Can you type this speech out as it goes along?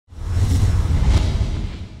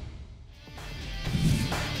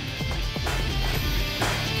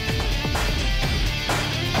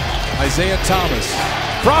Isaiah Thomas.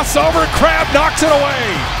 Crossover, Crab knocks it away.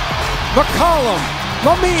 McCollum,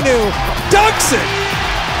 Maminu, dunks it.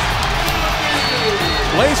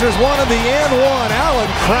 Blazers wanted the and one.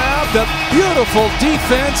 Allen Crabbe, the beautiful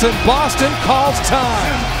defense, and Boston calls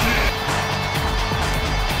time.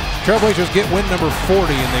 Trailblazers get win number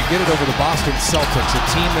 40, and they get it over the Boston Celtics, a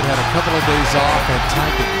team that had a couple of days off, had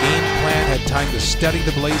time to game plan, had time to study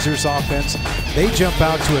the Blazers offense. They jump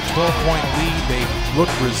out to a 12-point lead. They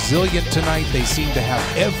look resilient tonight. They seem to have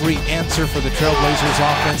every answer for the Trailblazers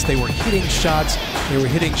offense. They were hitting shots. They were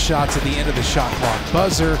hitting shots at the end of the shot clock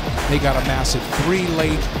buzzer. They got a massive 3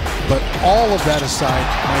 late. But all of that aside,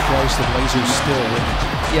 Mike Rice, the Blazers still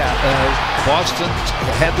winning. Yeah, Boston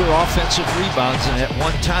had their offensive rebounds, and at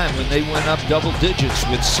one time when they went up double digits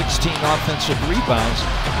with 16 offensive rebounds,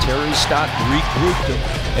 Terry Stott regrouped them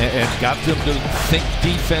and got them to think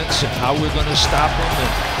defense and how we're going to stop them,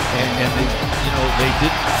 and they, they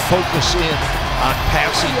didn't focus in on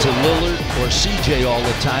passing to Lillard or CJ all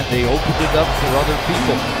the time. They opened it up for other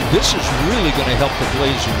people. This is really going to help the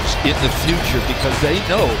Blazers in the future, because they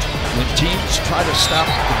know when teams try to stop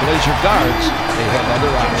the Blazer guards, they have other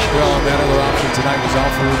options. Well, and that other option tonight was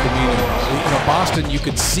Al-Farouq Aminu. Boston, you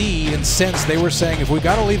could see and sense they were saying, if we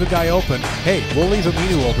got to leave a guy open, hey, we'll leave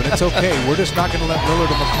Aminu open. It's okay. We're just not going to let Lillard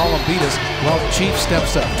and McCollum beat us. Well, Chief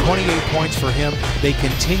steps up. 28 points for him. They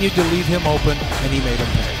continued to leave him open, and he made them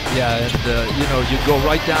pay. Yeah, and you go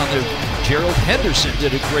right down there. Gerald Henderson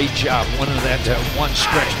did a great job. One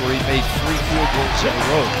stretch where he made 3 field goals in a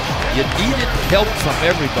row. You needed help from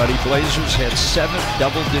everybody. Blazers had 7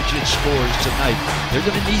 double-digit scores tonight. They're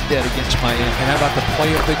going to need that against Miami. And how about the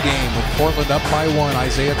play of the game? With Portland up by 1,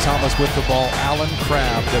 Isaiah Thomas with the ball. Allen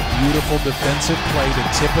Crabbe, the beautiful defensive play to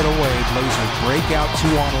tip it away. Blazers break out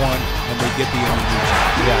 2-on-1, and they get the advantage.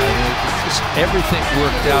 Yeah, everything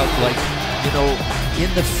worked out like, in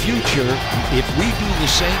the future, if we do the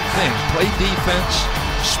same thing, play defense,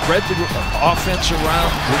 spread the offense around,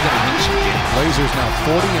 we're going to win some games. Blazers now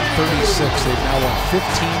 40-36. They've now won 15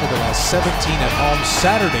 of the last 17 at home.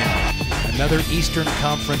 Saturday night, another Eastern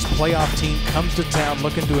Conference playoff team comes to town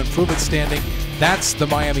looking to improve its standing. That's the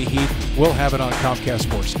Miami Heat. We'll have it on Comcast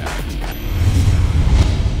Sports now.